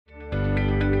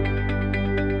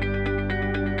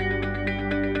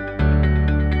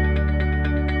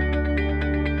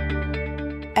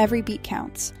Every beat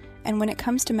counts, and when it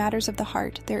comes to matters of the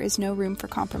heart, there is no room for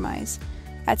compromise.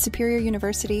 At Superior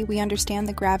University, we understand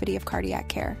the gravity of cardiac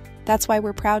care. That's why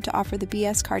we're proud to offer the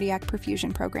BS Cardiac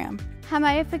Perfusion program.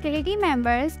 हमारे faculty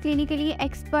members clinically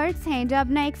experts हैं जो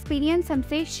अपना experience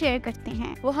हमसे share करते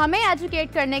हैं। वो हमें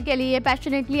educate करने के लिए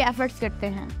पैशनेटली एफर्ट्स करते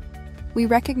हैं। We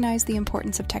recognize the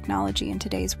importance of technology in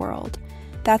today's world.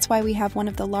 That's why we have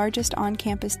one of the largest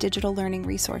on-campus digital learning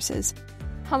resources.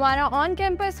 हमारा ऑन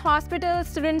कैंपस हॉस्पिटल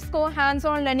स्टूडेंट्स को hands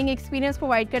on learning experience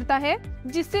provide करता है,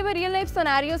 जिससे वो real life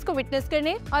scenarios को witness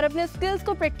करने और अपने स्किल्स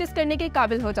को प्रैक्टिस करने के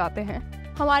काबिल हो जाते हैं।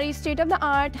 हमारी state of the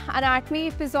art anatomy,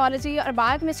 physiology और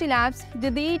बायोकेमिस्ट्री लैब्स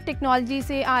जदीद टेक्नोलॉजी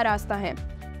से आरास्ता है।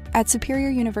 At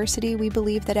Superior University, we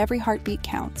believe that every heartbeat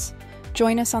counts.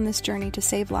 Join us on this journey to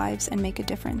save lives and make a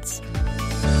difference.